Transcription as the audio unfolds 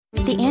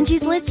The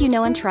Angie's List you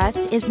know and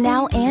trust is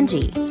now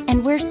Angie,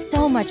 and we're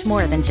so much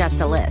more than just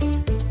a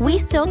list. We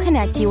still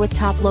connect you with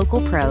top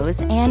local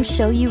pros and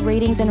show you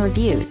ratings and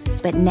reviews,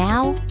 but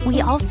now we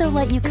also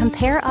let you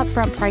compare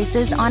upfront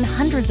prices on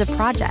hundreds of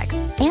projects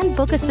and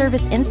book a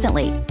service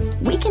instantly.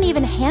 We can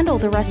even handle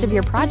the rest of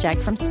your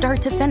project from start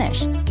to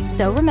finish.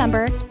 So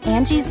remember,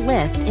 Angie's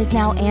List is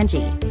now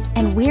Angie,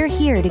 and we're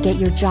here to get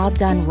your job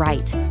done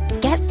right.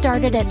 Get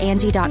started at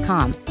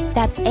Angie.com.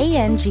 That's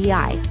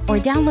ANGI, or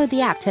download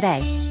the app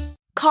today.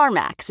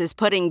 CarMax is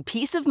putting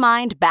peace of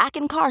mind back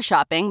in car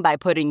shopping by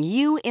putting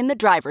you in the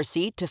driver's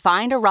seat to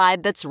find a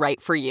ride that's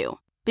right for you.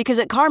 Because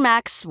at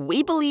CarMax,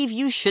 we believe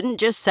you shouldn't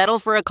just settle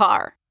for a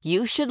car.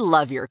 You should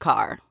love your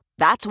car.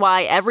 That's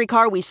why every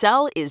car we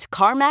sell is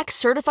CarMax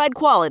certified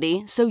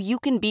quality, so you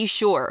can be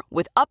sure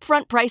with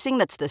upfront pricing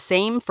that's the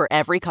same for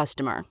every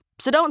customer.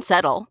 So don't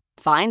settle.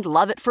 Find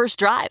love at first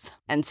drive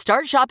and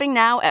start shopping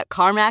now at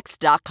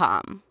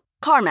CarMax.com.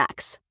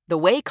 CarMax, the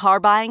way car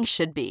buying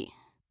should be.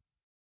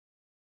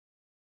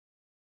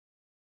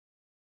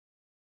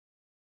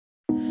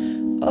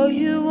 All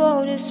you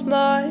want is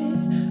my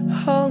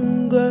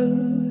hunger.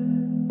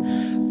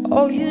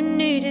 All you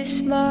need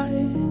is my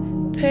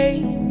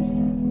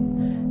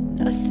pain.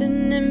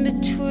 Nothing in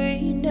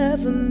between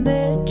ever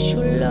meant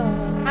you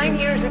love. 9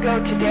 years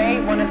ago today,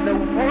 one of the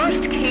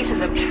worst cases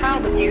of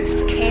child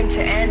abuse came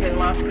to end in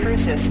Las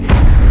Cruces.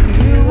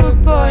 You were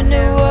born,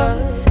 it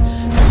was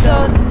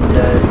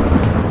thunder.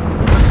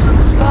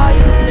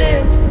 Fire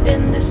lit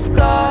in the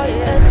sky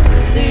as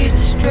to lead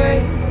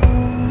astray.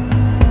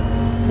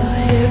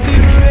 Every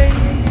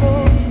rain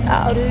pours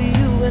out of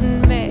you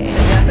and me. The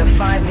death of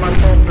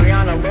 5-month-old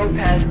Brianna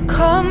Lopez,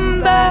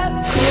 Come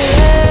back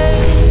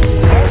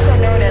again. also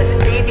known as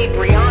Baby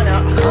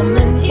Brianna. Come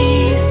and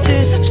ease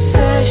this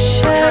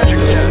obsession. Tragic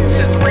death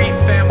sent 3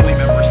 family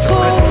members to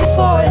prison.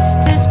 Force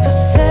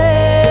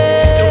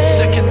dispossessed. Still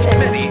sickens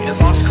many in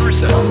Las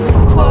Cruces.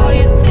 Come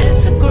quiet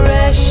this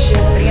aggression.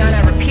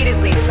 Brianna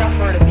repeatedly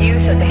suffered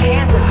abuse at the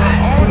hands of her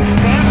own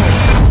family.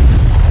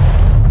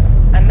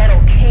 A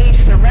metal cage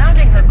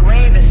surrounding her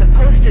grave is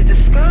supposed to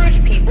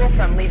discourage people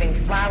from leaving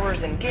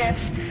flowers and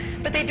gifts,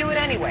 but they do it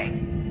anyway.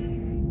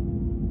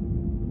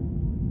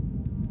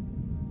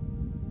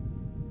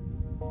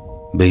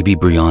 Baby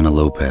Brianna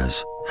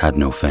Lopez had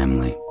no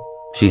family.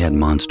 She had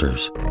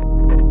monsters.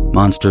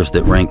 Monsters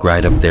that rank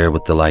right up there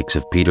with the likes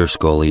of Peter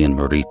Scully and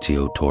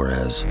Mauricio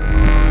Torres.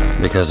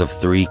 Because of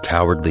 3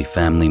 cowardly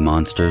family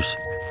monsters,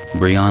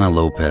 Brianna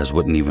Lopez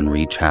wouldn't even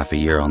reach half a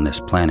year on this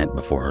planet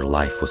before her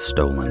life was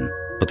stolen.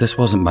 But this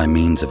wasn't by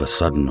means of a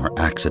sudden or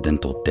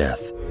accidental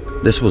death.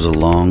 This was a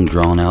long,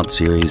 drawn-out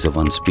series of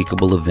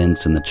unspeakable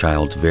events in the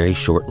child's very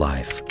short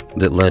life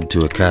that led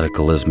to a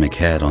cataclysmic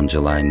head on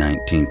July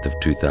 19th of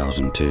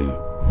 2002.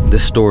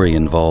 This story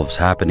involves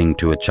happening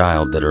to a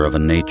child that are of a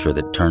nature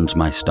that turns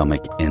my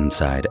stomach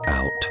inside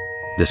out.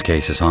 This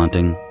case is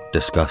haunting,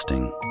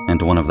 disgusting,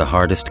 and one of the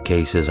hardest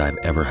cases I've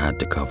ever had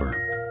to cover.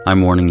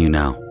 I'm warning you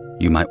now,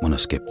 you might want to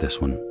skip this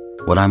one.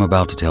 What I'm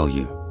about to tell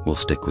you will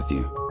stick with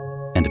you.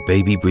 And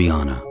baby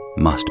Brianna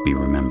must be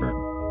remembered.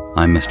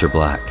 I'm Mr.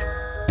 Black,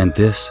 and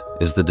this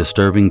is the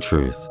disturbing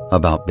truth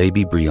about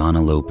baby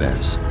Brianna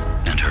Lopez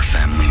and her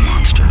family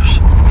monsters.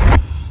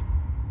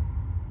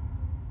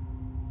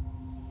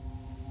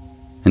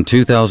 In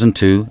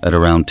 2002, at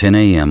around 10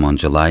 a.m. on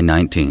July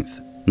 19th,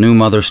 new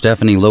mother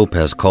Stephanie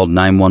Lopez called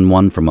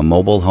 911 from a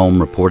mobile home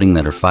reporting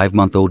that her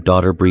 5-month-old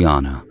daughter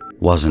Brianna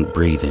wasn't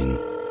breathing.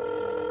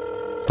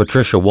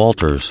 Patricia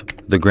Walters,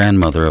 the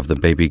grandmother of the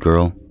baby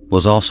girl,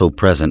 was also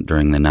present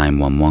during the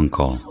 911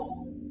 call.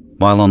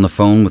 While on the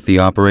phone with the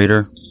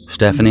operator,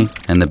 Stephanie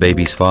and the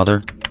baby's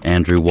father,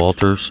 Andrew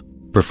Walters,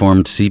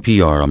 performed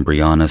CPR on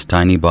Brianna's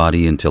tiny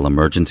body until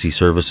emergency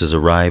services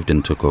arrived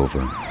and took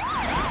over.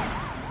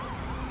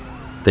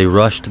 They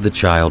rushed the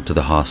child to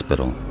the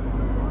hospital,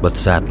 but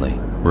sadly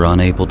were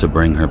unable to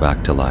bring her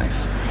back to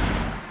life.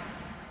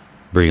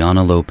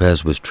 Brianna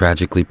Lopez was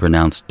tragically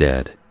pronounced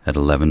dead at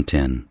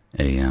 11:10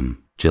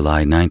 a.m.,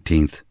 July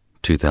 19th,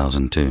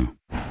 2002.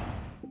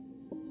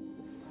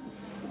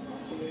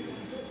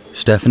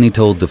 Stephanie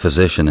told the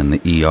physician in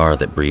the ER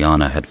that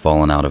Brianna had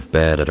fallen out of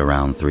bed at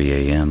around 3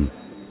 a.m.,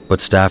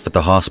 but staff at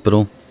the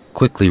hospital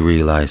quickly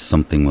realized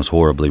something was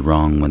horribly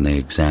wrong when they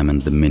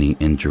examined the many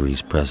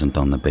injuries present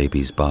on the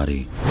baby's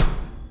body.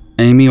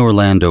 Amy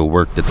Orlando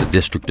worked at the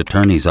district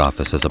attorney's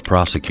office as a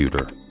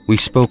prosecutor. We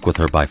spoke with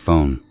her by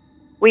phone.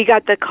 We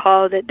got the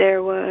call that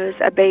there was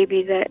a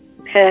baby that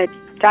had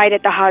died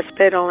at the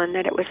hospital and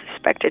that it was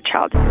suspected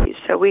child abuse.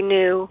 So we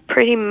knew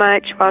pretty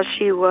much while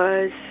she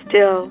was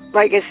still,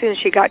 like as soon as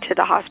she got to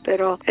the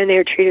hospital and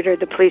they treated her,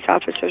 the police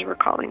officers were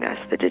calling us,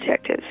 the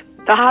detectives.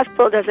 The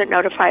hospital doesn't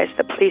notify us,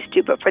 the police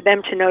do, but for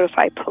them to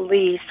notify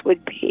police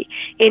would be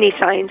any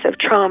signs of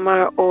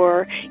trauma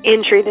or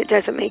injury that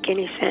doesn't make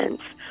any sense,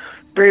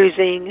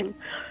 bruising,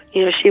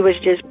 and she was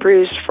just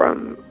bruised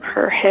from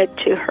her head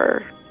to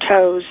her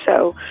toes.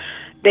 So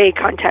they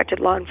contacted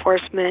law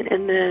enforcement,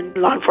 and then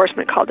law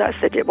enforcement called us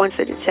once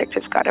the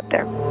detectives got up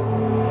there.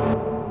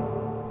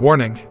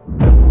 Warning.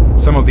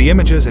 Some of the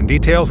images and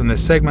details in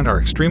this segment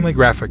are extremely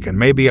graphic and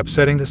may be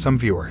upsetting to some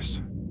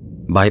viewers.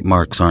 Bite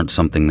marks aren't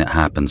something that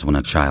happens when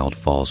a child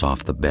falls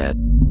off the bed.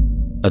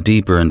 A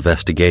deeper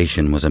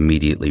investigation was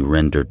immediately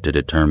rendered to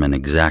determine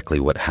exactly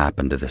what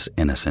happened to this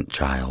innocent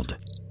child.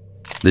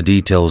 The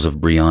details of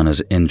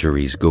Brianna's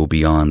injuries go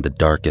beyond the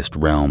darkest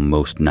realm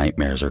most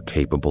nightmares are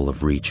capable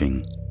of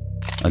reaching.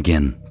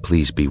 Again,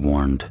 please be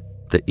warned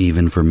that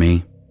even for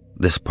me,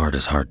 this part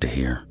is hard to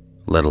hear,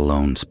 let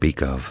alone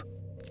speak of.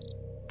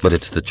 But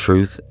it's the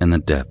truth and the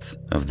depth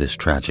of this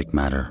tragic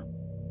matter.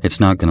 It's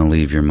not going to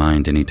leave your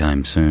mind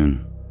anytime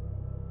soon.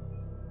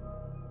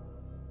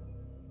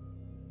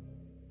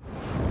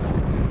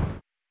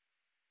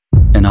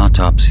 An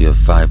autopsy of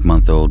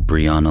 5-month-old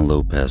Brianna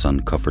Lopez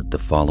uncovered the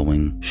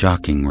following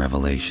shocking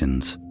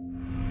revelations.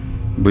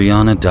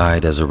 Brianna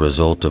died as a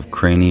result of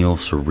cranial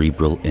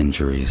cerebral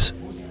injuries.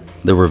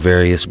 There were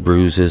various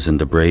bruises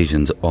and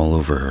abrasions all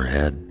over her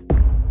head.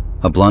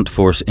 A blunt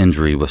force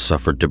injury was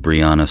suffered to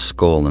Brianna's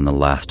skull in the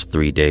last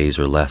 3 days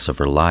or less of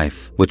her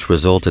life, which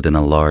resulted in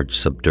a large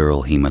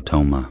subdural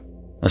hematoma.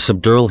 A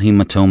subdural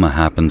hematoma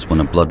happens when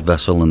a blood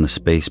vessel in the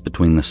space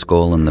between the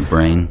skull and the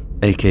brain,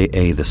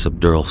 aka the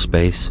subdural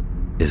space,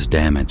 is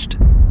damaged.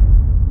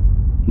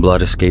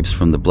 Blood escapes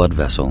from the blood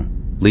vessel,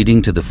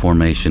 leading to the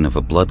formation of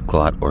a blood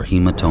clot or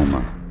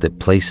hematoma that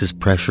places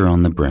pressure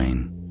on the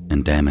brain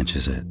and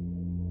damages it.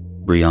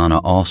 Brianna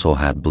also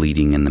had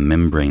bleeding in the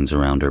membranes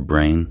around her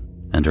brain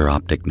and her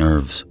optic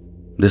nerves.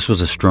 This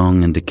was a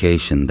strong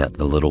indication that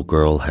the little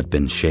girl had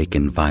been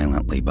shaken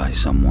violently by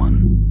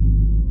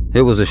someone.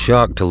 It was a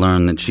shock to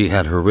learn that she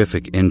had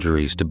horrific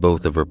injuries to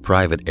both of her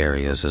private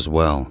areas as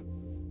well.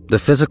 The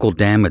physical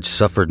damage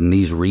suffered in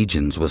these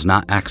regions was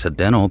not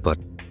accidental, but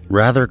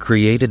rather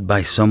created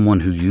by someone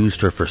who used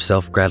her for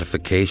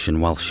self-gratification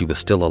while she was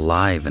still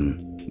alive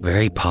and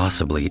very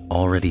possibly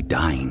already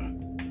dying.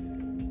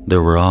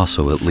 There were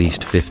also at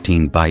least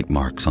 15 bite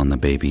marks on the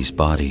baby's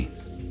body.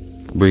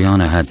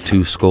 Brianna had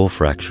 2 skull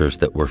fractures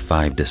that were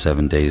 5 to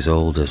 7 days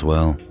old as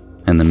well,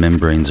 and the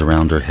membranes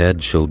around her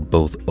head showed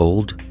both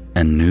old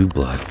and new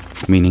blood,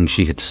 meaning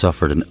she had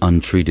suffered an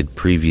untreated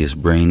previous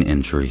brain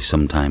injury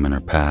sometime in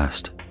her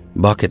past.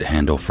 Bucket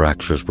handle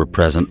fractures were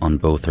present on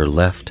both her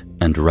left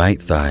and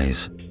right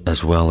thighs,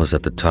 as well as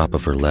at the top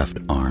of her left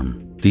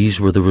arm.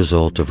 These were the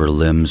result of her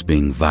limbs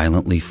being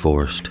violently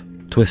forced,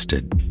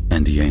 twisted,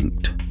 and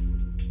yanked.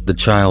 The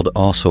child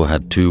also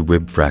had 2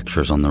 rib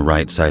fractures on the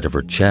right side of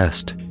her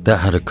chest that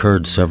had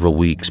occurred several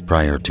weeks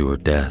prior to her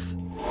death.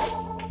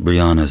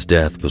 Brianna's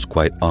death was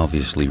quite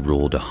obviously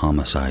ruled a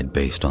homicide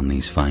based on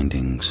these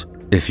findings.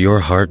 If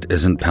your heart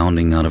isn't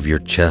pounding out of your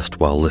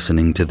chest while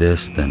listening to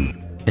this, then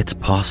it's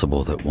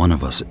possible that one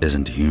of us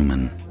isn't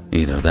human.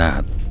 Either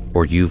that,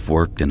 or you've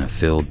worked in a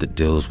field that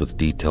deals with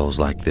details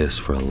like this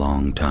for a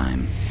long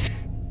time.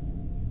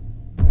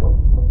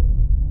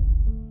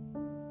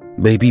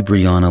 Baby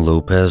Brianna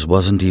Lopez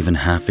wasn't even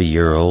half a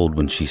year old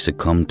when she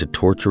succumbed to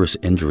torturous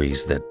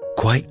injuries that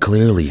quite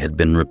clearly had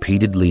been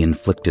repeatedly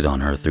inflicted on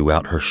her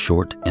throughout her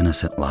short,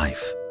 innocent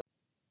life.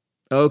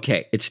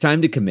 Okay, it's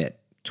time to commit.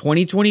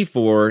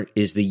 2024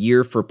 is the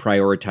year for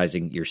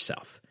prioritizing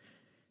yourself.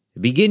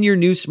 Begin your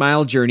new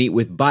smile journey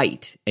with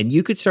Bite, and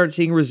you could start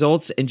seeing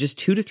results in just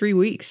 2 to 3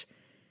 weeks.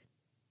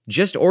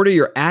 Just order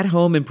your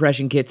at-home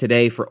impression kit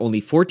today for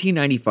only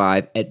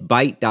 $14.95 at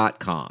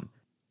Byte.com.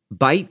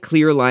 Bite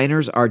clear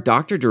liners are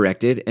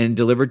doctor-directed and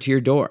delivered to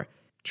your door.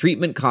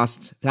 Treatment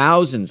costs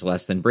thousands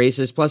less than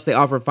braces, plus they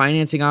offer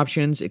financing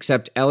options,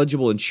 accept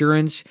eligible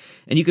insurance,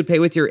 and you could pay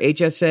with your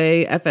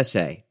HSA,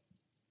 FSA.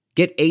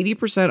 Get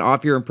 80%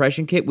 off your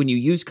impression kit when you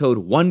use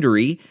code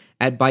WONDERY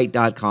at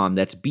Byte.com.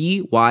 That's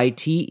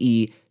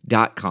BYTE.com.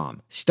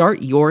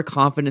 Start your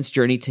confidence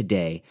journey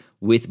today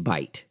with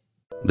Byte.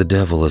 The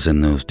devil is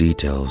in those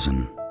details,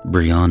 and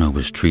Brianna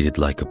was treated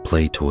like a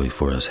play toy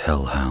for us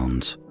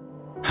hellhounds.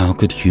 How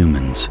could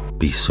humans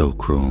be so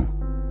cruel?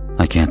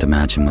 I can't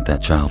imagine what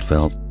that child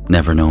felt,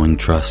 never knowing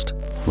trust,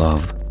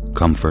 love,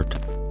 comfort,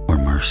 or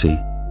mercy.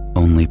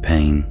 Only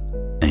pain,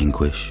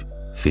 anguish,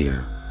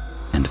 fear,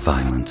 and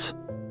violence.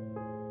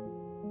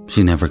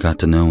 She never got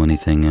to know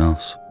anything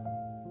else.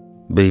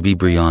 Baby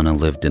Brianna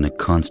lived in a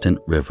constant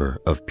river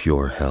of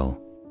pure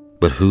hell,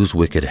 but whose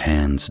wicked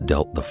hands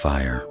dealt the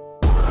fire?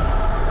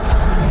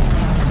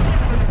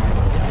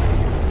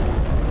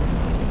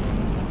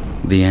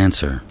 The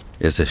answer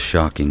is as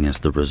shocking as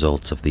the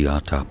results of the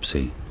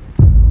autopsy.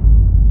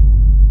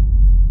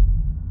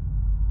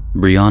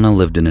 Brianna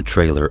lived in a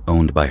trailer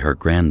owned by her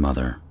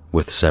grandmother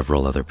with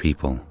several other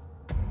people.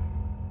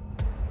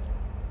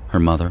 Her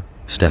mother,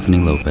 Stephanie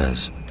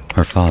Lopez,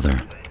 her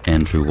father,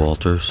 Andrew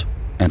Walters,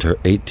 and her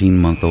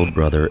 18-month-old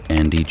brother,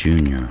 Andy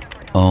Jr.,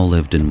 all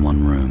lived in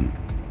one room.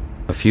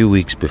 A few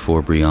weeks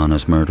before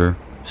Brianna's murder,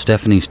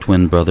 Stephanie's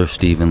twin brother,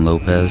 Stephen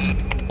Lopez,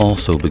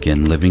 also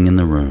began living in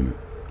the room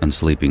and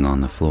sleeping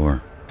on the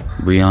floor.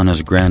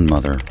 Brianna's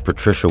grandmother,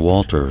 Patricia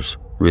Walters,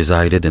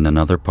 resided in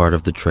another part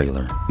of the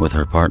trailer with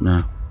her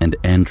partner and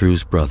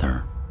Andrew's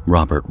brother,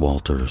 Robert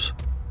Walters.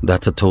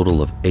 That's a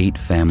total of 8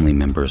 family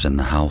members in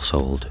the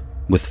household.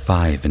 with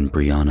 5 in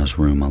Brianna's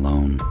room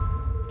alone.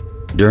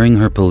 During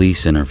her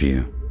police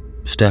interview,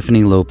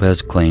 Stephanie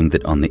Lopez claimed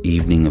that on the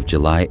evening of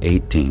July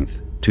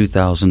 18th,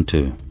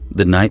 2002,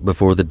 the night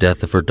before the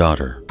death of her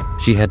daughter,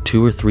 she had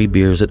 2 or 3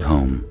 beers at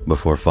home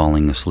before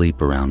falling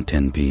asleep around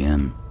 10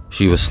 p.m.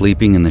 She was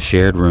sleeping in the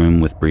shared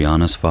room with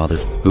Brianna's father,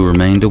 who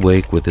remained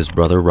awake with his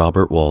brother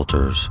Robert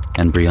Walters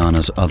and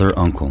Brianna's other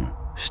uncle,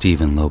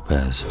 Stephen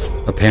Lopez.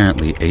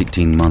 Apparently,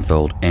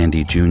 18-month-old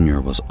Andy Jr.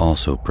 was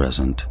also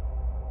present.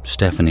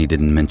 Stephanie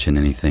didn't mention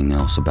anything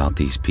else about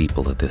these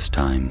people at this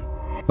time.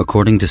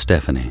 According to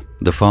Stephanie,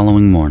 the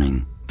following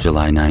morning,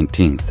 July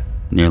 19th,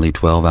 nearly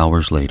 12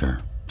 hours later,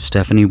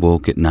 Stephanie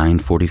woke at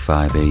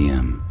 9:45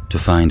 a.m. to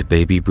find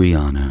baby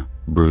Brianna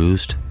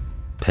bruised,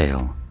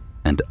 pale,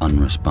 and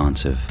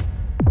unresponsive.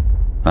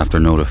 After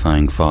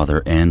notifying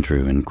Father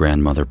Andrew and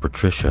Grandmother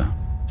Patricia,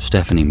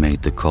 Stephanie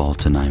made the call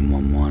to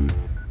 911.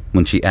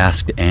 When she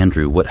asked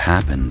Andrew what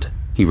happened,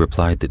 he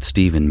replied that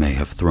Stephen may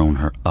have thrown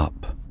her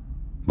up.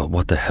 But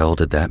what the hell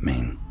did that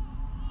mean?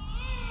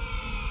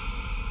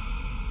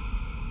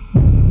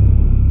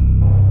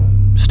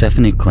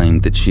 Stephanie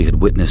claimed that she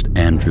had witnessed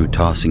Andrew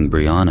tossing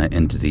Brianna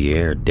into the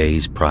air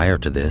days prior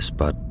to this,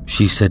 but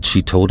she said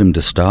she told him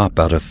to stop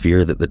out of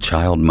fear that the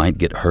child might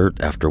get hurt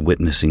after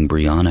witnessing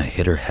Brianna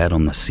hit her head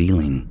on the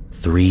ceiling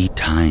 3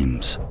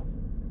 times.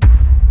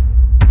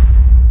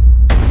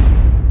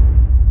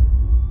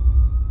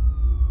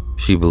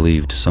 She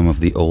believed some of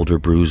the older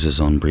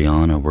bruises on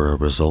Brianna were a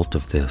result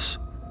of this.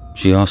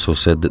 She also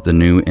said that the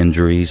new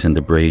injuries and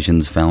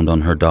abrasions found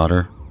on her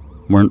daughter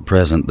weren't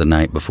present the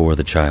night before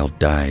the child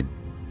died.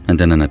 And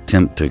in an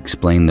attempt to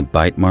explain the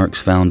bite marks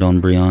found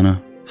on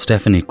Brianna,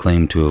 Stephanie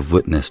claimed to have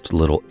witnessed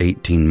little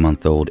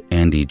 18-month-old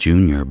Andy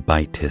Jr.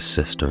 bite his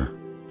sister.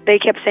 They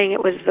kept saying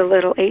it was the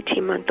little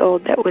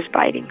 18-month-old that was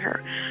biting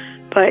her,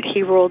 but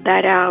he ruled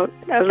that out.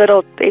 A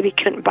little baby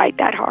couldn't bite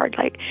that hard.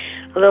 Like,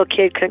 a little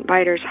kid couldn't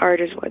bite her as hard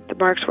as what the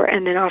marks were,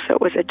 and then also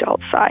it was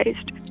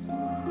adult-sized.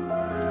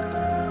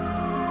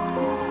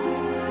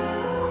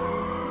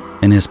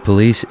 In his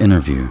police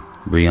interview,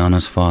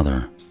 Brianna's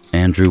father,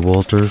 Andrew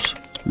Walters,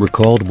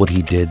 recalled what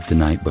he did the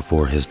night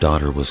before his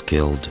daughter was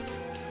killed.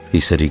 He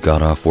said he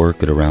got off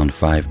work at around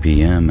 5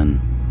 p.m.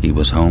 and he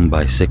was home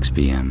by 6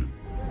 p.m.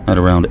 At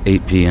around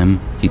 8 p.m.,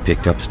 he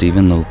picked up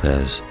Stephen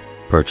Lopez,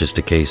 purchased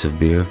a case of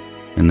beer,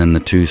 and then the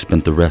two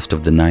spent the rest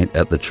of the night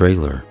at the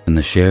trailer in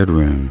the shared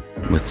room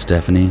with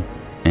Stephanie,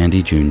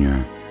 Andy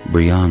Jr.,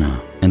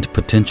 Brianna, and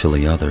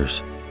potentially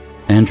others.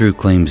 Andrew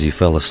claims he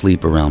fell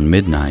asleep around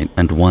midnight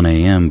and 1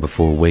 a.m.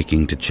 before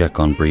waking to check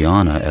on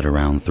Brianna at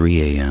around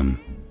 3 a.m.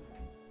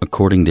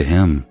 According to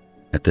him,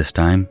 at this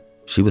time,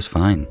 she was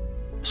fine,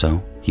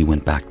 so he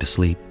went back to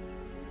sleep.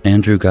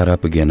 Andrew got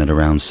up again at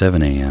around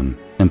 7 a.m.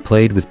 and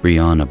played with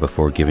Brianna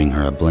before giving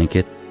her a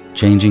blanket,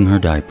 changing her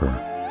diaper,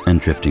 and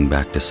drifting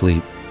back to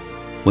sleep.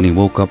 When he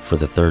woke up for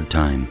the 3rd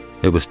time,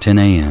 it was 10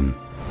 a.m.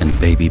 and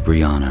baby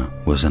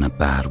Brianna was in a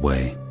bad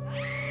way.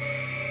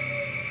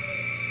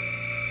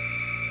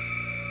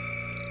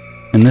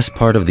 In this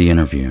part of the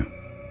interview,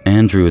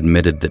 Andrew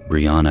admitted that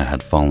Brianna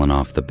had fallen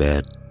off the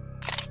bed.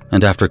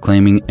 And after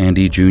claiming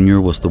Andy Jr.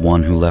 was the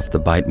one who left the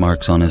bite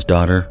marks on his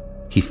daughter,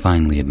 he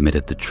finally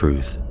admitted the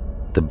truth.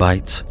 The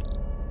bites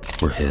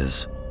were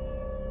his.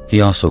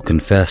 He also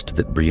confessed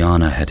that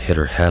Brianna had hit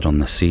her head on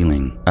the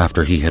ceiling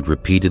after he had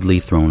repeatedly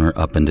thrown her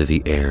up into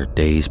the air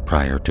days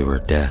prior to her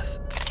death.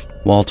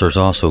 Walters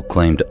also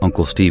claimed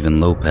Uncle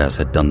Stephen Lopez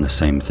had done the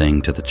same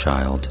thing to the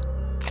child.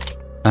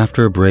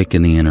 After a break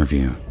in the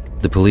interview,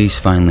 the police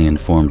finally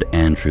informed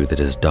Andrew that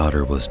his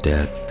daughter was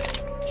dead.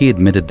 He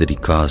admitted that he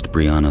caused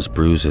Brianna's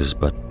bruises,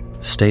 but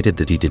stated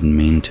that he didn't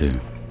mean to.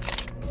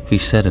 He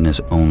said in his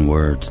own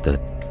words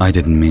that, "I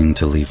didn't mean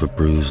to leave a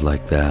bruise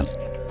like that.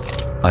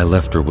 I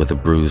left her with a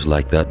bruise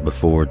like that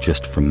before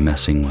just from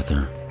messing with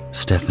her.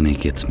 Stephanie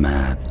gets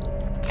mad."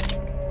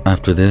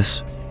 After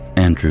this,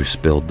 Andrew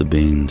spilled the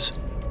beans,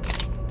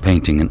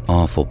 painting an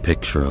awful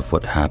picture of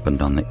what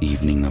happened on the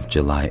evening of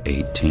July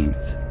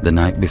 18th, the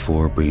night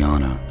before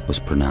Brianna was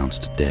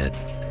pronounced dead.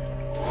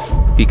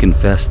 He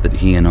confessed that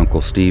he and Uncle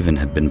Stephen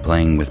had been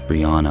playing with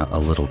Brianna a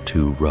little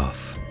too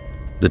rough.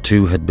 The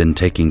two had been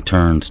taking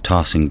turns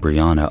tossing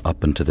Brianna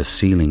up into the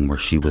ceiling where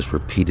she was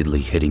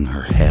repeatedly hitting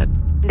her head.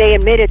 They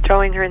admitted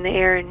throwing her in the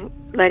air and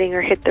letting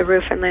her hit the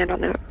roof and land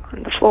on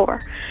the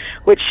floor,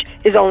 which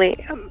is only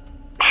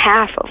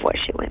half of what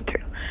she went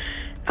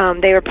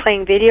through. They were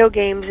playing video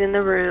games in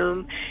the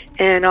room,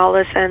 and all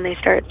of a sudden they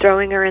started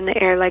throwing her in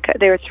the air like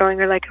they were throwing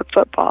her like a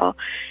football.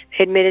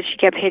 They admitted she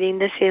kept hitting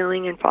the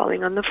ceiling and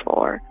falling on the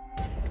floor.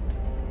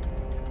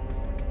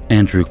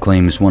 Andrew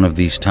claims one of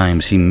these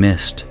times he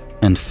missed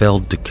and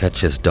failed to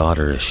catch his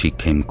daughter as she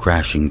came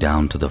crashing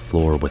down to the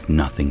floor with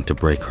nothing to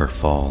break her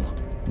fall.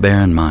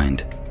 Bear in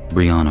mind,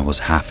 Brianna was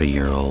half a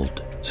year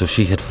old, so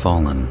she had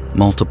fallen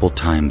multiple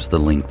times the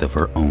length of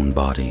her own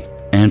body.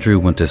 Andrew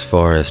went as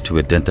far as to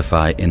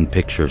identify in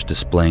pictures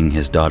displaying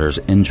his daughter's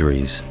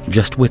injuries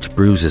just which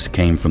bruises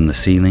came from the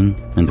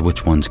ceiling and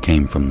which ones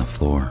came from the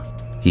floor.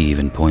 He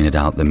even pointed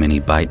out the many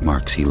bite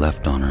marks he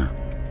left on her.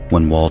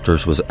 When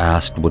Walters was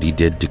asked what he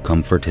did to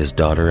comfort his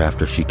daughter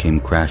after she came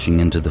crashing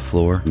into the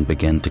floor and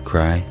began to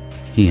cry,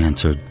 he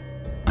answered,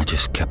 "I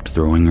just kept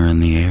throwing her in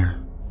the air."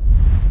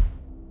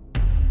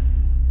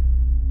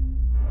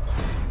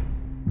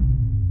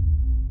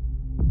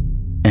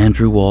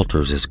 Andrew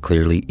Walters is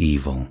clearly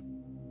evil.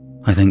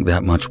 I think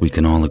that much we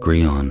can all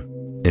agree on.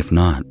 If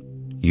not,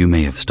 you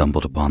may have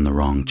stumbled upon the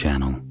wrong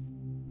channel.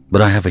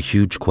 But I have a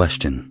huge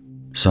question.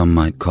 Some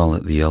might call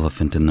it the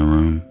elephant in the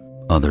room.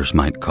 Others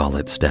might call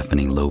it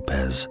Stephanie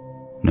Lopez.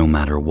 No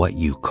matter what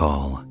you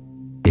call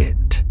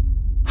it,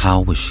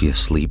 how was she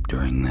asleep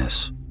during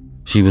this?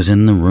 She was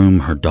in the room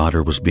her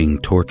daughter was being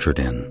tortured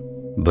in,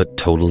 but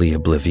totally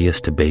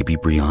oblivious to baby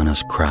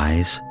Brianna's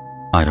cries?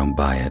 I don't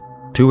buy it.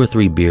 2 or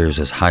 3 beers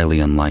is highly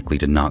unlikely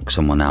to knock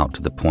someone out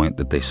to the point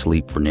that they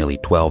sleep for nearly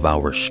 12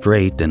 hours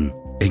straight and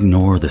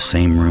ignore the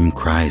same room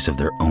cries of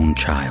their own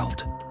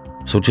child.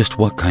 So just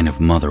what kind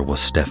of mother was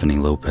Stephanie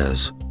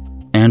Lopez?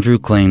 Andrew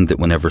claimed that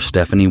whenever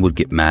Stephanie would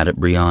get mad at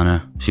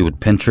Brianna, she would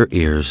pinch her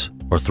ears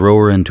or throw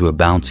her into a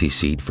bouncy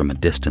seat from a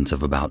distance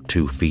of about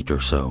 2 feet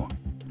or so.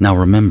 Now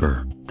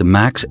remember, the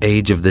max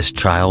age of this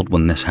child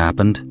when this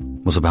happened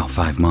was about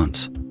 5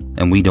 months,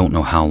 and we don't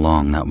know how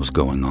long that was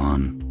going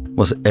on.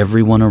 Was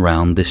everyone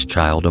around this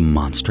child a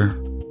monster?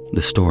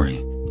 The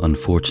story,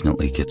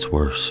 unfortunately, gets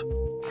worse.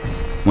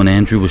 When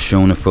Andrew was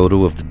shown a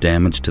photo of the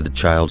damage to the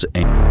child's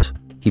ankles,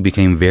 he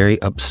became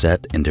very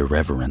upset and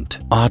irreverent,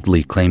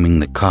 oddly claiming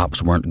the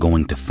cops weren't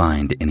going to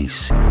find any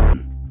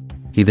sin.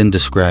 He then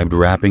described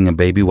wrapping a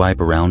baby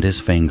wipe around his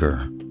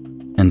finger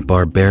and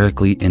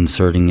barbarically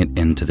inserting it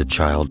into the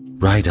child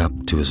right up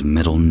to his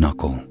middle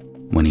knuckle.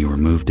 When he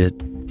removed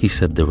it, he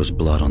said there was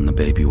blood on the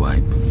baby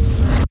wipe.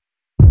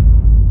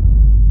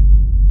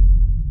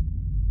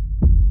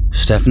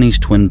 Stephanie's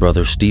twin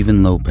brother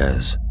Stephen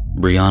Lopez,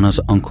 Brianna's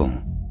uncle,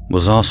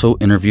 was also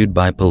interviewed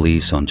by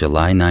police on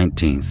July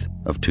 19th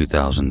of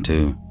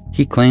 2002.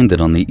 He claimed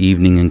that on the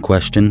evening in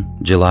question,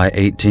 July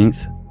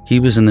 18th, he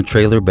was in the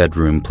trailer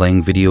bedroom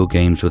playing video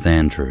games with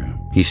Andrew.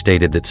 He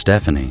stated that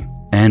Stephanie,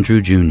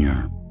 Andrew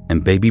Jr.,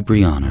 and baby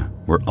Brianna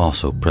were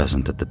also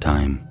present at the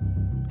time.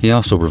 He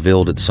also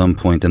revealed at some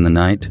point in the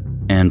night,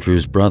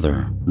 Andrew's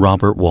brother,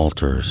 Robert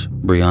Walters,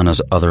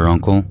 Brianna's other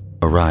uncle,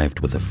 arrived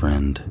with a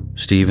friend.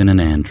 Stephen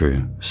and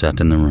Andrew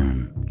sat in the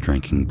room,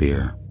 drinking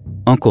beer.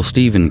 Uncle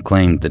Stephen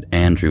claimed that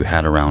Andrew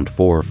had around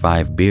 4 or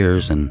 5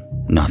 beers and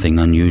nothing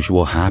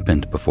unusual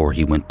happened before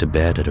he went to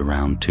bed at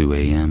around 2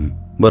 a.m.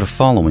 But a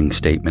following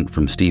statement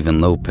from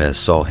Stephen Lopez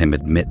saw him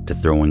admit to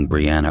throwing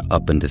Brianna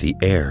up into the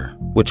air,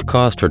 which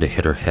caused her to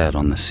hit her head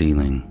on the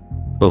ceiling.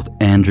 Both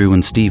Andrew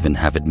and Stephen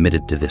have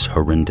admitted to this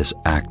horrendous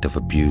act of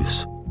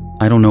abuse.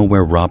 I don't know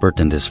where Robert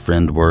and his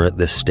friend were at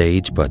this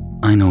stage, but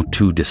I know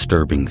 2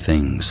 disturbing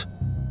things.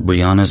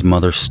 Brianna's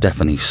mother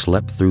Stephanie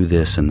slept through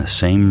this in the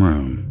same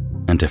room,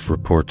 and if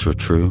reports are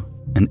true,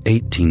 an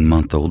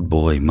 18-month-old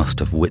boy must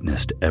have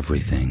witnessed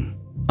everything.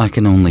 I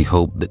can only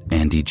hope that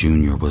Andy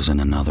Jr. was in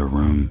another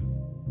room.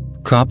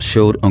 Cops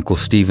showed Uncle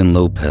Stephen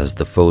Lopez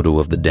the photo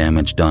of the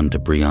damage done to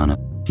Brianna.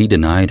 He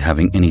denied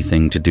having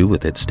anything to do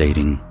with it,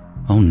 stating,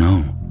 "Oh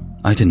no,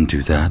 I didn't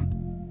do that.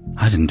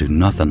 I didn't do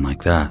nothing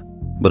like that."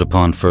 But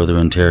upon further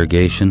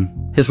interrogation,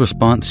 his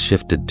response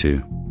shifted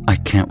to, "I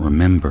can't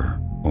remember,"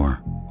 or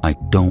 "I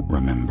don't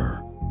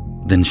remember."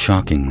 Then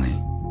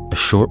shockingly, a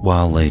short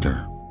while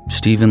later,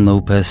 Stephen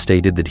Lopez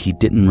stated that he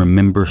didn't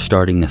remember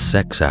starting a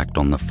sex act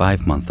on the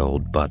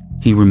 5-month-old, but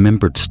he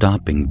remembered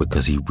stopping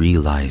because he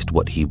realized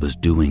what he was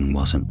doing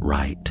wasn't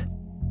right.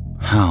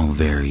 How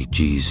very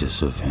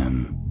Jesus of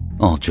him.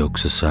 All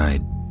jokes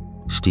aside,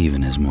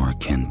 Stephen is more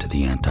akin to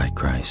the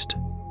Antichrist.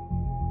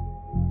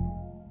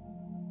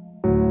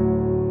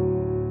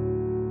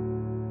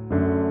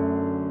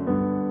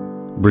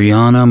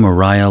 Brianna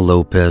Mariah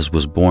Lopez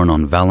was born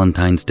on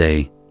Valentine's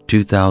Day,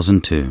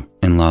 2002,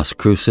 in Las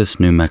Cruces,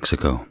 New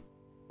Mexico.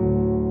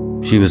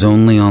 She was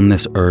only on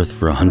this earth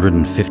for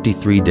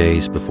 153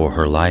 days before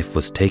her life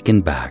was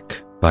taken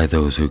back by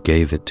those who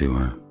gave it to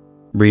her.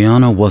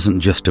 Brianna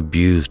wasn't just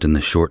abused in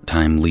the short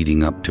time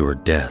leading up to her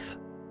death.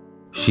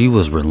 She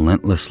was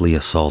relentlessly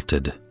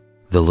assaulted.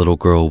 The little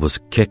girl was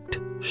kicked,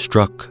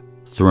 struck,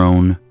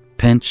 thrown,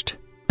 pinched,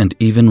 and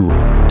even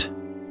raped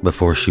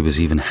before she was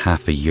even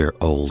half a year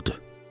old.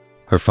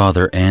 Her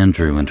father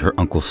Andrew and her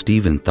uncle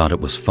Stephen thought it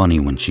was funny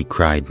when she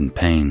cried in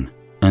pain,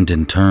 and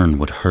in turn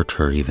would hurt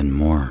her even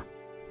more.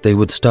 They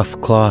would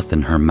stuff cloth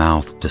in her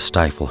mouth to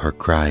stifle her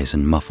cries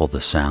and muffle the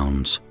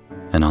sounds.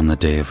 And on the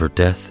day of her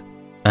death,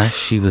 as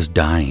she was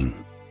dying,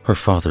 her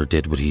father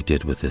did what he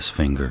did with his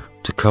finger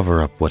to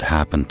cover up what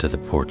happened to the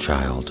poor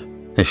child.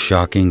 As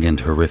shocking and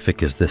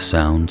horrific as this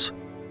sounds,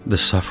 the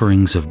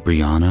sufferings of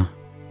Brianna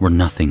were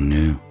nothing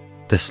new.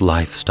 This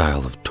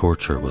lifestyle of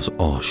torture was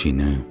all she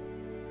knew.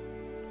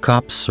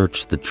 Cops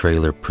searched the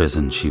trailer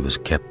prison she was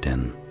kept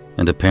in,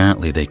 and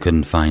apparently they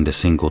couldn't find a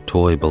single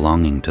toy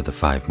belonging to the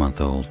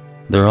 5-month-old.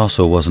 There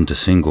also wasn't a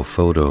single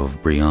photo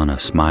of Brianna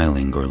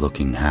smiling or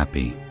looking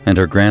happy, and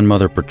her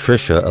grandmother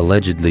Patricia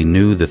allegedly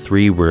knew the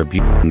 3 were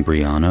abusing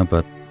Brianna,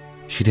 but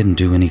She didn't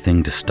do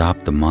anything to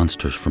stop the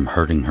monsters from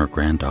hurting her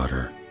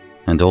granddaughter.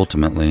 And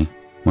ultimately,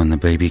 when the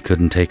baby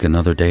couldn't take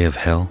another day of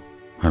hell,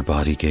 her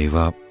body gave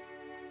up.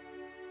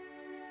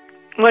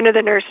 One of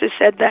the nurses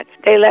said that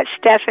they let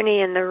Stephanie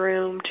in the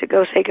room to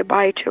go say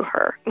goodbye to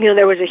her.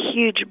 There was a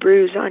huge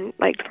bruise on,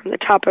 from the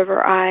top of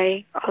her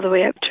eye all the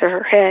way up to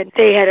her head.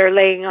 They had her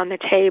laying on the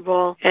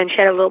table, and she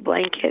had a little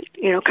blanket,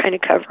 kind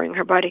of covering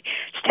her body.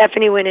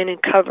 Stephanie went in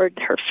and covered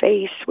her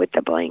face with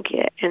the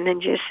blanket and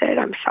then just said,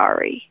 "I'm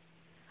sorry."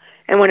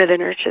 And one of the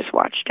nurses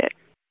watched it.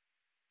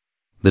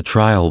 The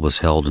trial was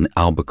held in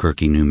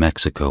Albuquerque, New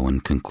Mexico,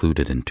 and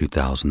concluded in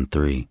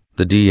 2003.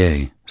 The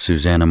DA,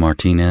 Susana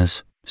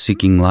Martinez,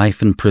 seeking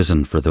life in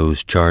prison for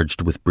those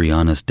charged with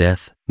Brianna's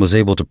death, was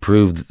able to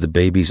prove that the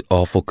baby's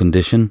awful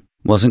condition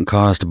wasn't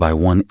caused by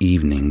one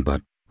evening,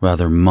 but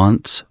rather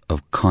months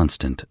of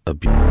constant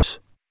abuse.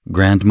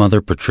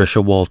 Grandmother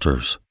Patricia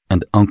Walters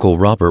and Uncle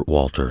Robert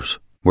Walters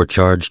were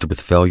charged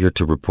with failure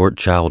to report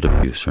child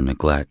abuse or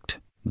neglect.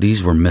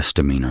 These were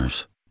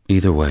misdemeanors.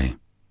 Either way,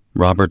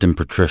 Robert and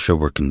Patricia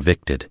were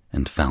convicted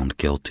and found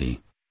guilty.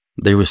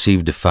 They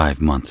received a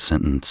 5-month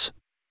sentence.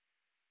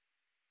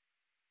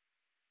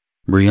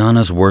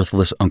 Brianna's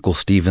worthless Uncle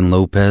Stephen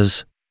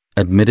Lopez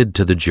admitted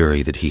to the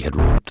jury that he had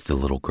raped the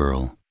little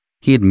girl.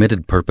 He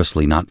admitted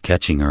purposely not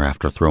catching her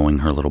after throwing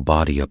her little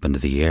body up into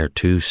the air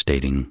too,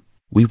 stating,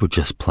 "We were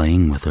just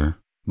playing with her."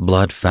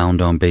 Blood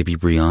found on baby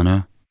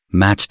Brianna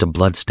matched a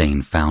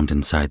bloodstain found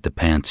inside the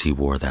pants he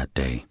wore that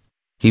day.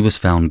 He was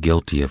found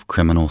guilty of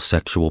criminal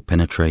sexual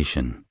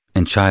penetration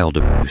and child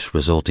abuse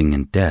resulting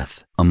in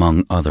death,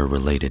 among other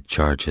related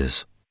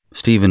charges.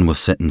 Stephen was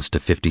sentenced to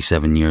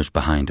 57 years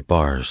behind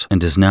bars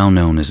and is now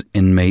known as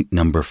inmate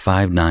number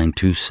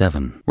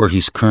 5927, where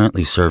he's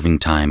currently serving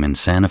time in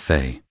Santa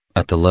Fe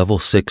at the Level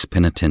 6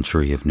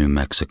 Penitentiary of New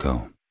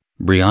Mexico.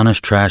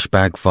 Brianna's trash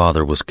bag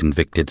father was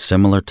convicted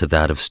similar to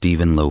that of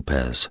Stephen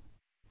Lopez.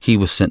 He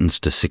was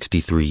sentenced to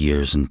 63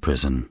 years in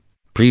prison.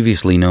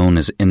 Previously known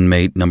as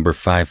inmate number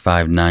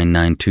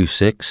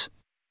 559926,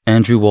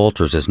 Andrew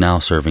Walters is now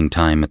serving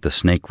time at the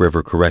Snake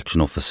River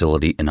Correctional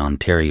Facility in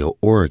Ontario,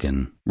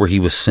 Oregon, where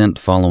he was sent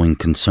following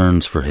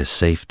concerns for his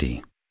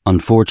safety.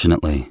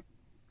 Unfortunately,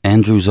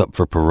 Andrew's up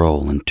for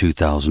parole in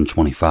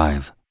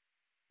 2025.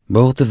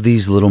 Both of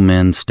these little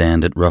men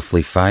stand at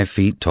roughly 5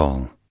 feet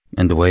tall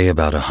and weigh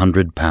about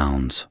 100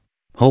 pounds,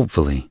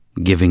 hopefully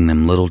giving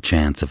them little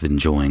chance of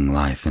enjoying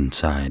life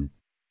inside.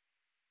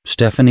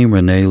 Stephanie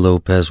Renee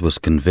Lopez was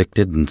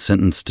convicted and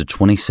sentenced to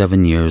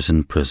 27 years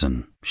in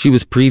prison. She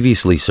was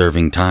previously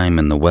serving time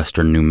in the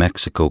Western New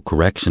Mexico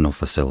Correctional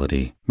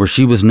Facility, where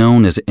she was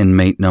known as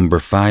inmate number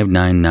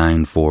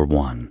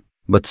 59941.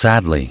 But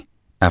sadly,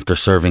 after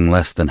serving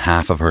less than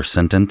half of her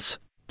sentence,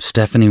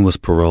 Stephanie was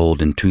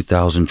paroled in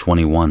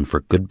 2021 for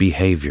good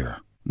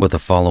behavior, with a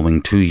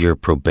following 2-year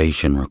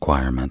probation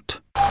requirement.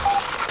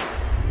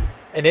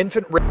 An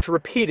infant raped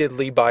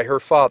repeatedly by her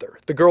father.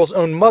 The girl's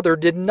own mother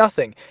did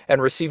nothing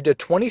and received a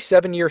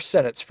 27-year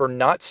sentence for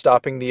not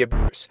stopping the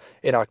abuse.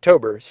 In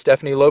October,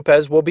 Stephanie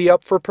Lopez will be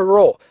up for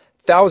parole.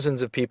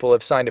 Thousands of people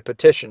have signed a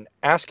petition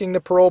asking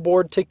the parole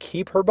board to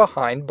keep her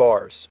behind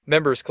bars.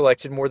 Members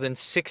collected more than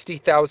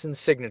 60,000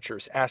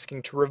 signatures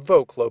asking to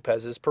revoke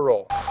Lopez's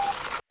parole.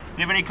 Do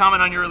you have any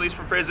comment on your release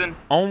from prison?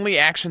 Only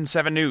Action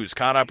 7 News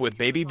caught up with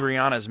baby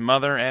Brianna's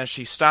mother as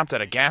she stopped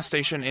at a gas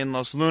station in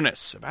Los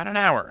Lunas about an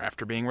hour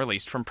after being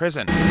released from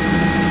prison.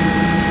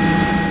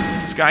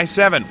 Sky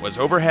 7 was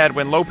overhead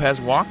when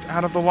Lopez walked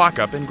out of the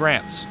lockup in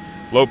Grants.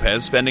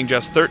 Lopez spending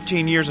just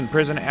 13 years in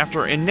prison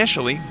after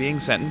initially being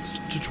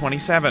sentenced to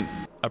 27.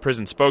 A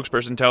prison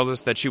spokesperson tells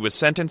us that she was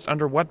sentenced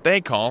under what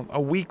they call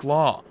a weak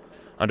law.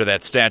 Under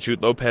that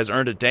statute, Lopez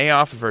earned a day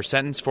off of her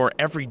sentence for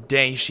every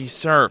day she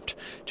served.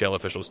 Jail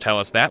officials tell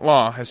us that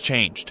law has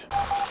changed.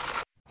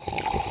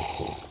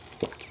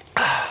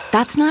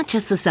 That's not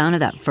just the sound of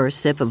that first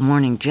sip of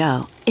Morning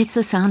Joe. It's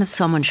the sound of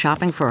someone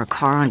shopping for a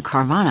car on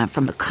Carvana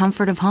from the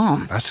comfort of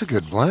home. That's a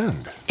good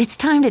blend. It's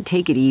time to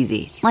take it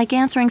easy, like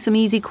answering some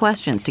easy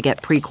questions to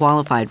get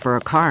pre-qualified for a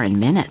car in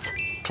minutes.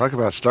 Talk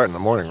about starting the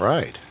morning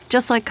right.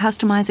 Just like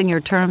customizing your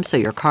terms so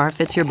your car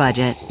fits your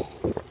budget.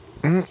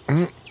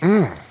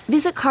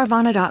 Visit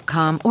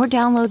Carvana.com or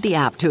download the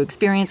app to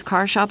experience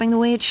car shopping the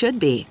way it should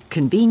be.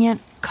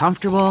 Convenient,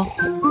 comfortable.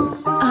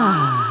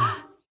 Ah.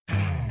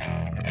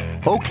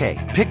 Okay,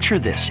 picture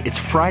this. It's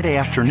Friday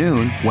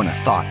afternoon when a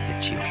thought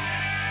hits you.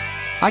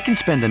 I can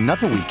spend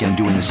another weekend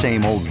doing the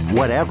same old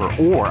whatever,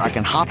 or I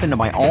can hop into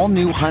my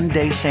all-new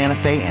Hyundai Santa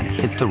Fe and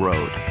hit the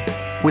road.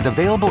 With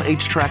available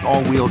H-Track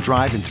all-wheel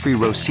drive and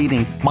 3-row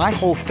seating, my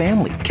whole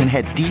family can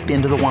head deep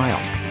into the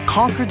wild.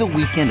 Conquer the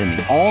weekend in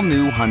the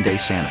all-new Hyundai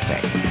Santa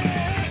Fe.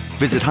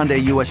 Visit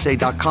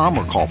HyundaiUSA.com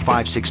or call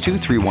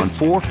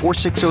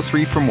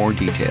 562-314-4603 for more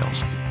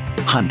details.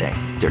 Hyundai,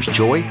 there's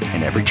joy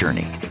in every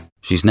journey.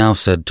 She's now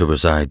said to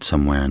reside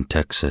somewhere in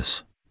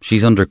Texas.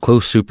 She's under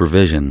close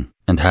supervision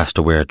and has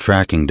to wear a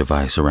tracking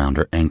device around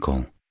her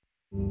ankle.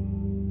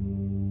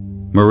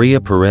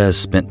 Maria Perez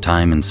spent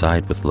time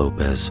inside with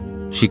Lopez.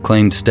 She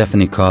claimed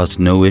Stephanie caused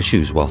no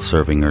issues while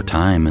serving her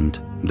time and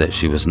that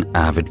she was an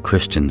avid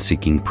Christian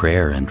seeking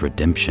prayer and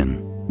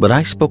redemption. But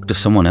I spoke to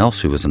someone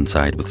else who was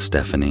inside with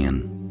Stephanie,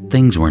 and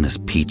things weren't as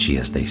peachy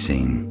as they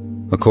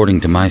seem.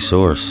 According to my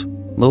source,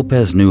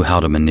 Lopez knew how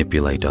to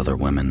manipulate other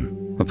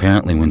women.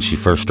 Apparently, when she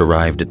first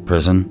arrived at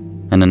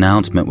prison, an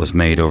announcement was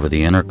made over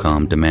the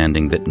intercom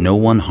demanding that no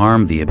one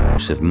harm the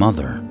abusive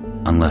mother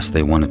unless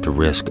they wanted to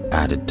risk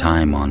added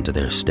time onto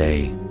their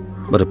stay.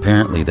 But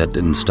apparently that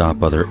didn't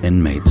stop other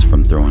inmates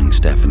from throwing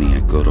Stephanie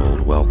a good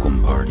old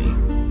welcome party.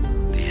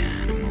 The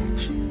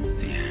animals,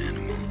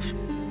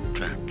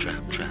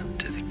 trap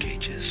to the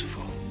cages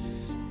full.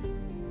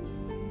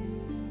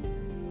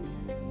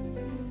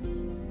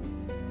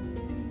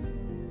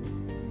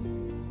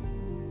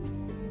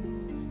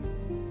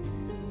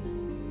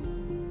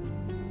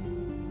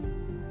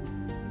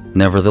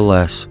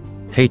 Nevertheless,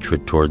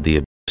 hatred toward the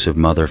abusive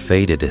mother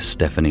faded as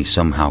Stephanie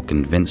somehow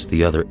convinced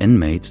the other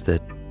inmates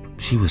that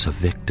she was a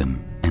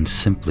victim and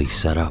simply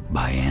set up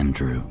by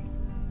Andrew.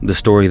 The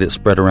story that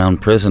spread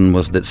around prison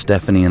was that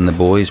Stephanie and the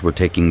boys were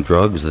taking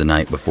drugs the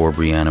night before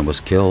Brianna was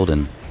killed,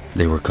 and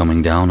they were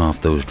coming down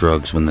off those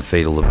drugs when the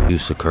fatal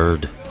abuse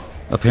occurred.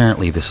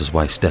 Apparently, this is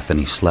why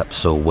Stephanie slept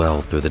so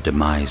well through the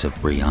demise of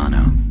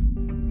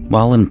Brianna.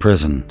 While in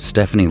prison,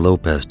 Stephanie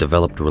Lopez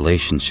developed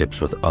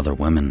relationships with other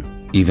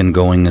women, even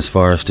going as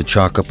far as to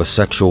chalk up a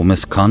sexual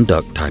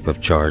misconduct type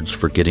of charge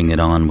for getting it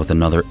on with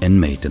another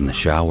inmate in the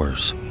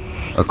showers.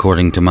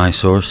 According to my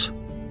source,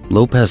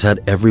 Lopez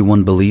had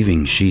everyone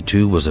believing she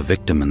too was a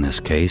victim in this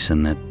case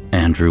and that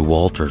Andrew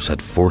Walters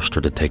had forced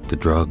her to take the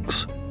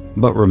drugs.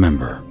 But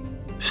remember,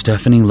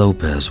 Stephanie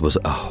Lopez was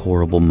a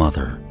horrible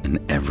mother in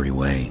every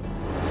way.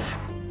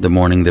 The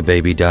morning the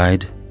baby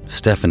died,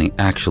 Stephanie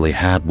actually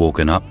had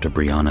woken up to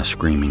Brianna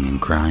screaming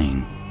and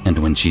crying, and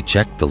when she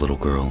checked the little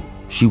girl,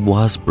 she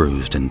was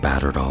bruised and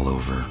battered all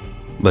over.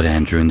 But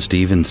Andrew and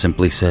Steven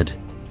simply said,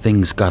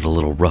 "Things got a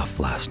little rough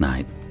last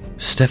night."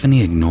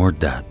 Stephanie ignored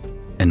that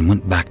and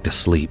went back to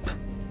sleep.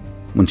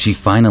 When she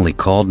finally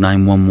called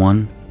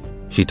 911,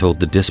 she told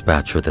the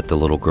dispatcher that the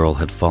little girl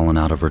had fallen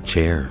out of her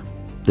chair.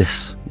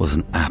 This was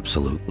an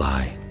absolute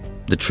lie.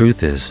 The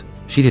truth is,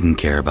 she didn't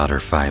care about her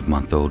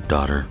 5-month-old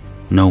daughter.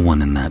 No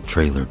one in that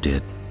trailer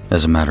did.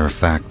 As a matter of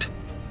fact,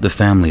 the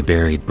family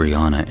buried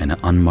Brianna in an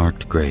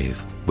unmarked grave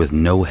with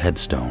no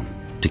headstone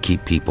to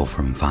keep people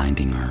from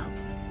finding her.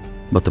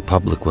 But the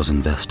public was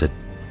invested,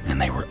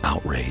 and they were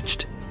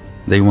outraged.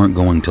 They weren't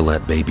going to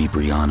let baby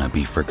Brianna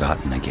be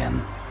forgotten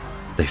again.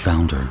 They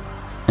found her,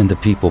 and the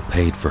people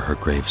paid for her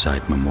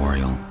graveside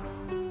memorial.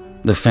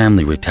 The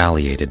family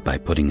retaliated by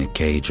putting a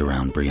cage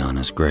around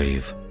Brianna's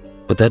grave,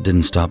 but that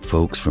didn't stop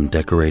folks from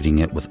decorating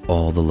it with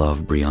all the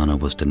love Brianna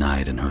was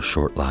denied in her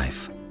short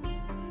life.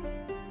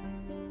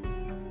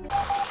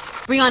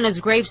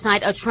 Brianna's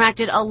gravesite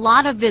attracted a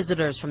lot of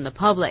visitors from the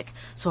public,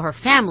 so her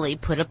family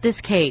put up this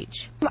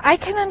cage. I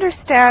can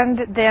understand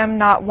them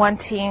not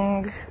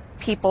wanting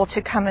people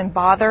to come and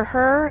bother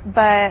her,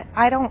 but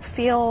I don't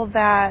feel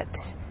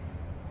that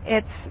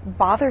it's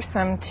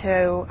bothersome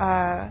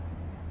to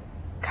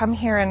come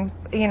here and,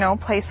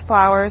 place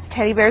flowers,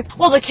 teddy bears.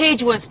 Well, the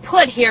cage was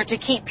put here to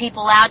keep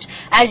people out.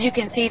 As you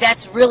can see,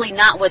 that's really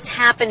not what's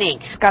happening.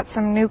 It's got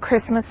some new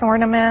Christmas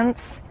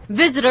ornaments.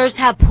 Visitors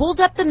have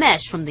pulled up the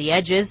mesh from the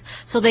edges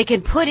so they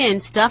can put in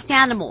stuffed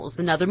animals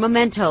and other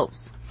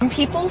mementos.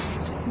 People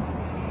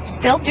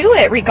still do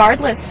it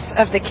regardless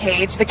of the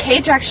cage. The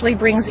cage actually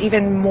brings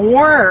even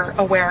more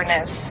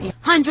awareness.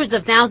 Hundreds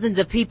of thousands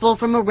of people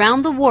from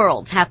around the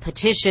world have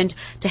petitioned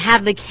to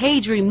have the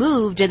cage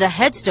removed and a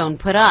headstone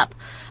put up.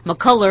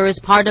 McCullough is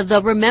part of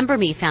the Remember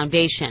Me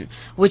Foundation,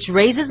 which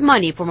raises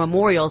money for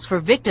memorials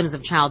for victims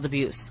of child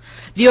abuse.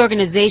 The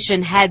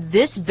organization had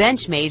this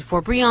bench made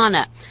for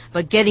Brianna,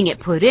 but getting it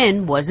put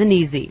in wasn't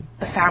easy.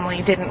 The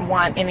family didn't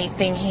want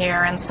anything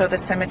here, and so the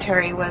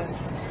cemetery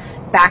was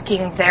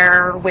backing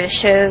their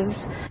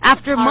wishes.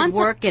 After months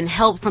of work and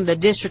help from the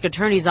district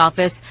attorney's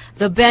office,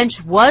 the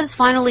bench was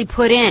finally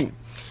put in.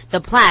 The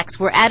plaques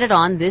were added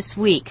on this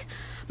week.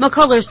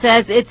 McCullough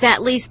says it's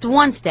at least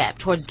one step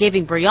towards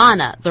giving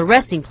Brianna the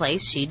resting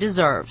place she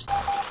deserves.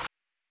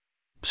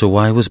 So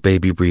why was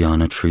baby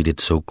Brianna treated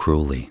so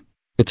cruelly?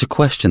 It's a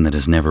question that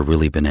has never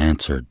really been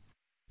answered,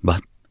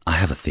 but I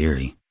have a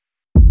theory.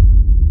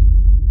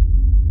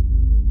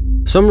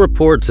 Some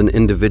reports and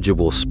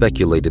individuals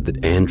speculated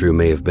that Andrew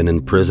may have been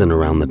in prison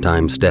around the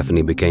time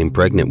Stephanie became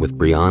pregnant with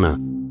Brianna.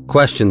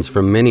 Questions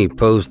from many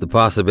posed the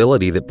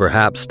possibility that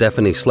perhaps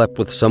Stephanie slept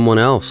with someone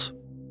else.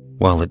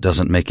 While it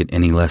doesn't make it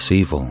any less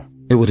evil,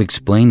 it would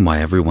explain why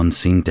everyone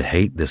seemed to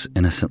hate this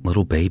innocent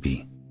little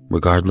baby.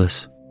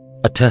 Regardless,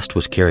 a test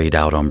was carried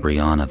out on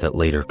Brianna that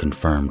later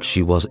confirmed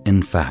she was,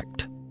 in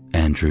fact,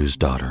 Andrew's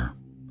daughter.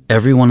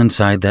 Everyone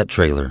inside that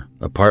trailer,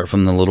 apart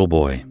from the little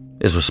boy,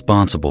 is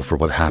responsible for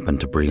what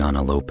happened to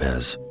Brianna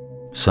Lopez.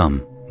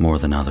 Some more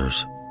than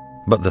others.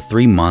 But the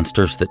 3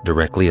 monsters that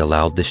directly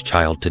allowed this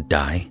child to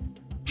die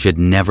should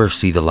never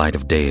see the light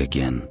of day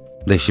again.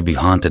 They should be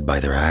haunted by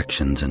their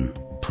actions and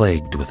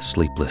plagued with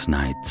sleepless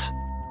nights.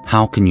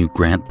 How can you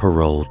grant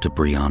parole to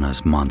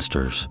Brianna's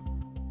monsters?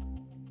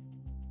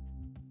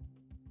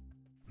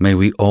 May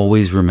we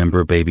always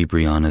remember baby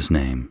Brianna's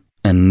name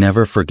and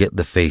never forget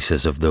the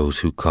faces of those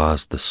who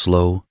caused the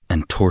slow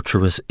and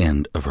torturous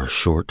end of her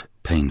short,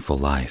 painful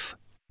life.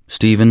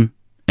 Stephen,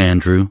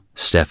 Andrew,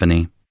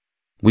 Stephanie,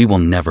 we will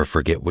never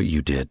forget what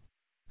you did,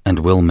 and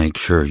we'll make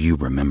sure you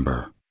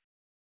remember.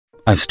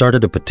 I've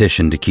started a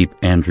petition to keep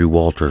Andrew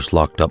Walters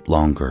locked up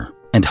longer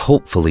and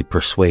hopefully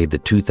persuade the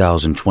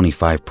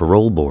 2025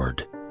 parole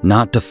board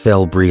not to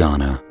fail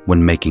Brianna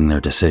when making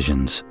their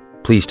decisions.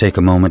 Please take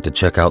a moment to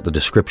check out the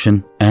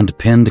description and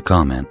pinned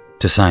comment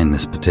to sign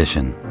this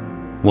petition.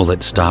 Will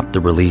it stop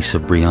the release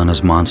of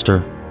Brianna's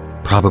monster?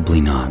 Probably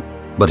not,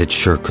 but it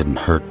sure couldn't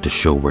hurt to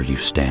show where you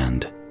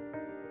stand.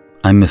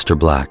 I'm Mr.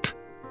 Black,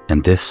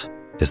 and this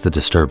is The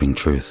Disturbing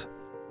Truth.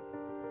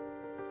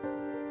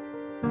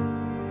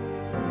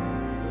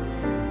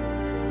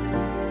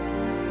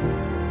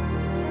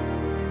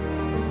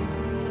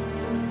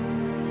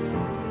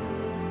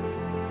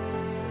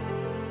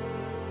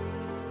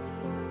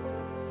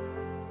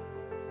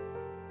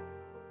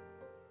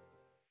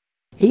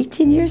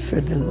 $18 years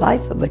for the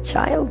life of a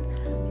child?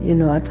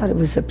 I thought it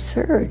was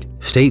absurd.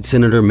 State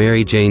Senator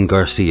Mary Jane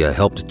Garcia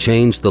helped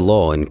change the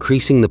law,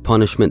 increasing the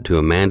punishment to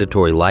a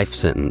mandatory life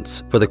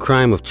sentence for the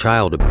crime of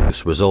child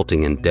abuse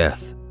resulting in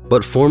death.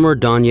 But former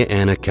Doña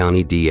Ana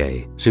County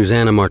DA,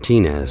 Susana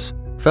Martinez,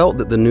 felt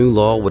that the new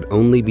law would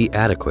only be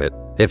adequate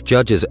if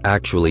judges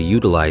actually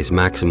utilize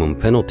maximum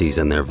penalties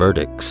in their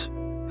verdicts.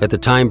 At the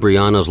time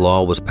Brianna's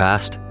law was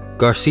passed,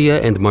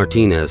 Garcia and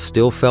Martinez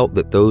still felt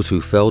that those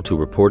who failed to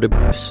report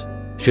abuse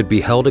should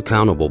be held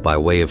accountable by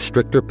way of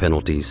stricter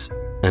penalties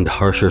and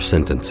harsher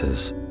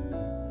sentences.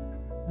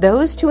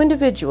 Those two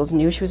individuals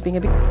knew she was being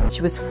abused.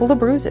 She was full of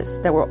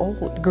bruises that were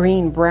old,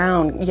 green,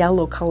 brown,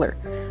 yellow color.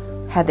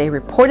 Had they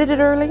reported it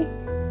early,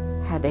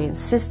 had they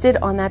insisted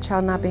on that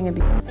child not being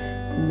abused,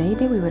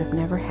 maybe we would have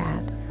never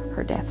had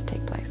her death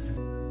take place.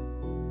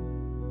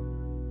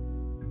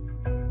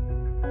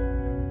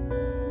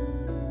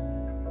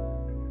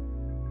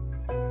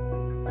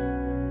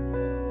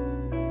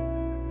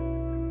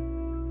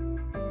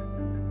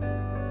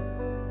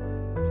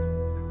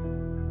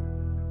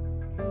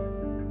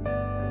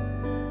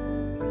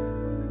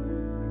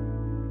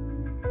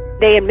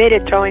 They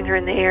admitted throwing her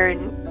in the air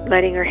and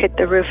letting her hit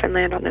the roof and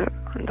land on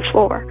the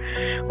floor,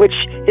 which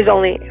is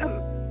only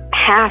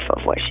half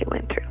of what she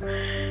went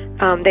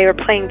through. They were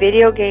playing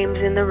video games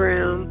in the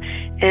room,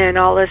 and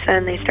all of a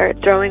sudden they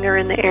started throwing her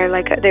in the air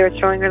they were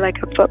throwing her like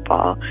a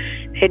football.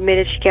 They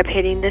admitted she kept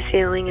hitting the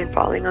ceiling and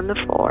falling on the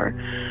floor.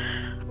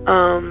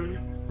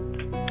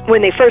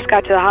 When they first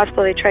got to the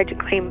hospital, they tried to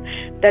claim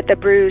that the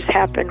bruise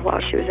happened while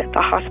she was at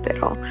the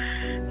hospital.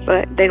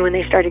 But then when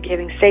they started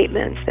giving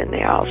statements, then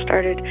they all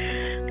started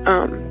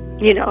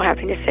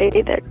having to say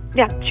that,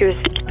 she was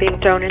being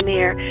thrown in the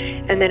air.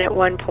 And then at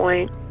one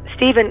point,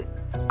 Stephen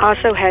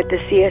also had the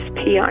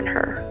CSP on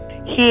her.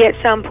 He at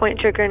some point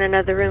took her in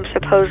another room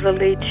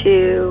supposedly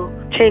to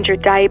change her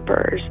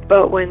diapers,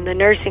 but when the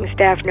nursing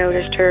staff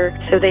noticed her,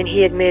 so then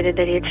he admitted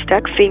that he had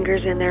stuck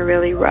fingers in there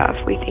really rough.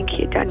 We think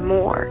he had done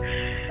more.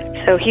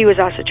 So he was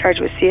also charged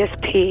with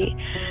CSP.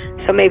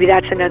 So maybe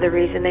that's another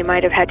reason they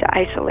might have had to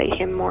isolate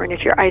him more. And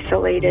if you're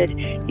isolated,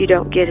 you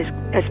don't get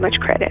as much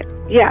credit.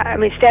 Yeah,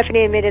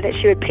 Stephanie admitted that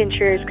she would pinch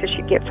hers because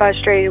she'd get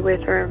frustrated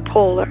with her and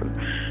pull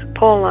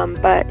them.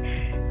 But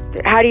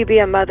how do you be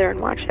a mother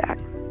and watch that?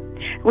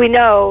 We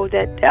know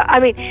that,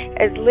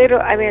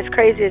 as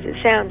crazy as it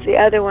sounds, the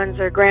other ones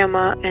are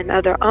grandma and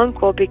other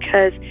uncle,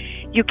 because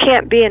you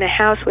can't be in a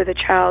house with a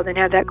child and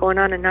have that going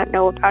on and not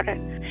know about it.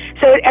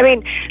 So,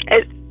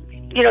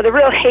 the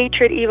real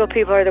hatred, evil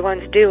people are the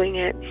ones doing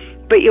it,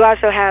 but you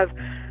also have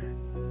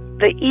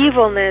the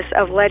evilness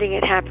of letting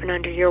it happen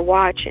under your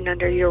watch and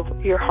under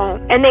your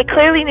home. And they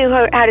clearly knew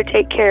how to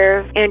take care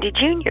of Andy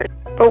Jr.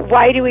 But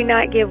why do we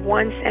not give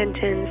one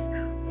sentence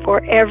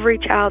for every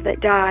child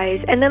that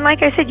dies? And then,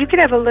 like I said, you could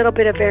have a little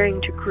bit of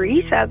varying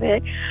degrees of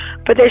it,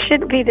 but there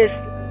shouldn't be this.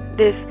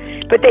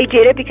 But they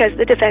did it because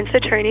the defense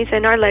attorneys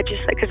and our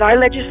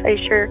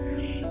legislature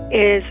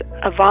is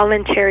a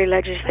voluntary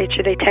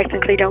legislature. They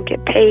technically don't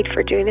get paid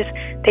for doing this.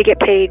 They get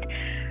paid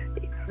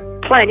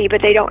plenty,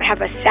 but they don't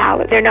have a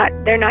salary.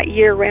 They're not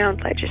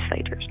year-round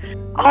legislators.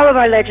 All of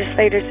our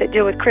legislators that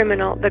deal with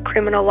the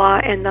criminal law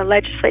and the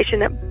legislation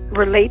that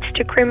relates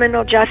to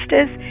criminal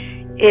justice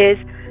is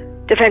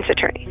defense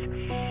attorneys.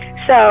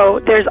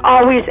 So there's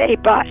always a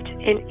but.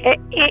 And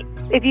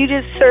if you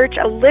just search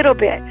a little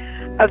bit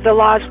of the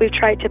laws we've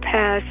tried to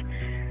pass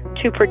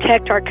to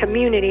protect our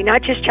community,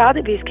 not just child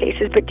abuse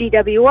cases, but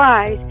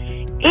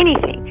DWIs,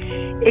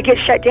 anything, it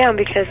gets shut down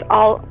because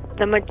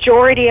the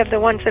majority of the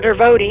ones that are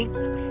voting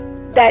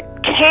that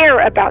care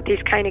about these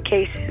kind of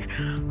cases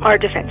are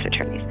defense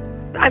attorneys.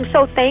 I'm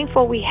so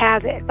thankful we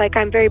have it.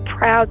 I'm very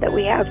proud that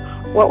we have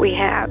what we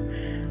have,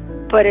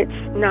 but it's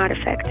not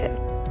effective.